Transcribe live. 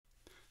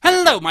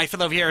Hello, my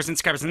fellow viewers and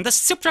subscribers, and this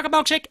is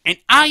Supercholatemilkshake, and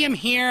I am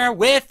here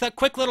with a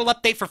quick little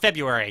update for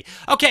February.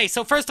 Okay,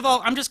 so first of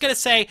all, I'm just gonna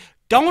say,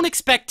 don't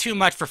expect too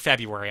much for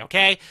February,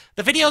 okay?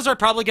 The videos are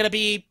probably gonna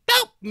be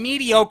about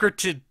mediocre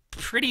to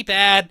pretty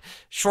bad,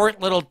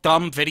 short little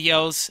dumb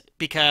videos,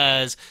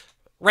 because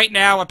right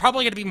now I'm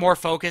probably gonna be more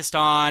focused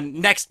on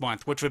next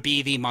month, which would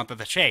be the month of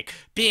the shake,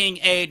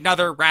 being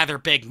another rather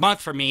big month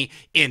for me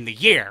in the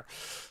year.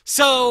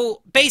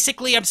 So,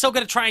 basically, I'm still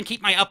going to try and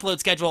keep my upload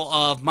schedule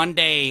of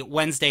Monday,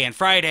 Wednesday, and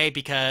Friday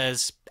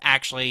because,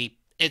 actually,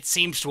 it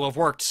seems to have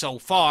worked so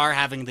far,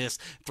 having this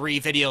 3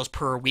 videos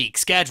per week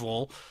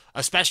schedule,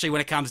 especially when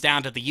it comes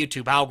down to the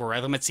YouTube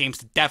algorithm. It seems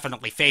to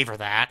definitely favor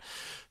that.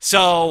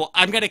 So,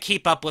 I'm going to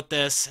keep up with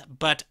this,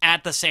 but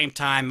at the same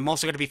time, I'm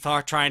also going to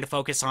be trying to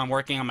focus on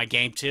working on my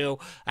game, too.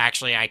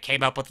 Actually, I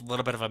came up with a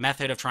little bit of a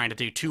method of trying to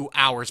do 2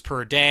 hours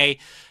per day,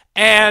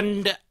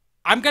 and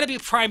I'm going to be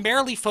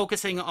primarily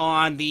focusing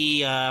on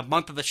the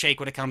month of the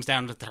shake when it comes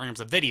down to terms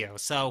of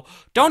videos. So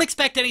don't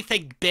expect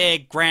anything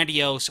big,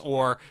 grandiose,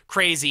 or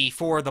crazy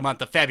for the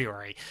month of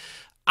February.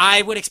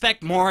 I would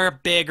expect more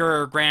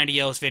bigger,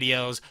 grandiose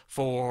videos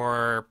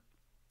for,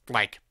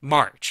 like,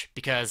 March,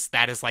 because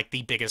that is, like,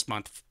 the biggest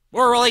month,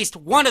 or at least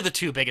one of the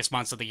 2 biggest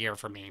months of the year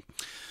for me.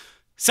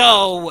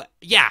 So,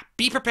 yeah,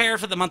 be prepared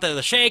for the month of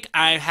the shake.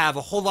 I have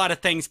a whole lot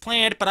of things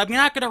planned, but I'm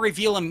not going to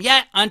reveal them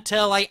yet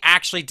until I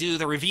actually do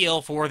the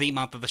reveal for the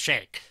month of the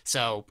shake.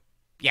 So,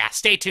 yeah,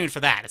 stay tuned for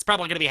that. It's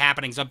probably going to be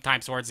happening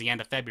sometime towards the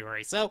end of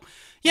February. So,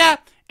 yeah,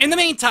 in the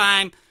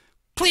meantime,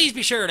 please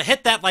be sure to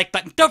hit that like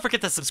button. Don't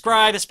forget to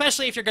subscribe,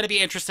 especially if you're going to be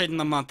interested in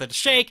the month of the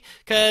shake,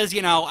 because,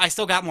 you know, I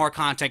still got more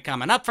content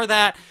coming up for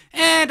that,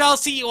 and I'll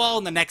see you all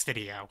in the next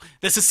video.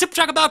 This is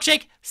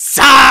Supercholatemilkshake,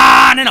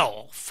 signing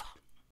off.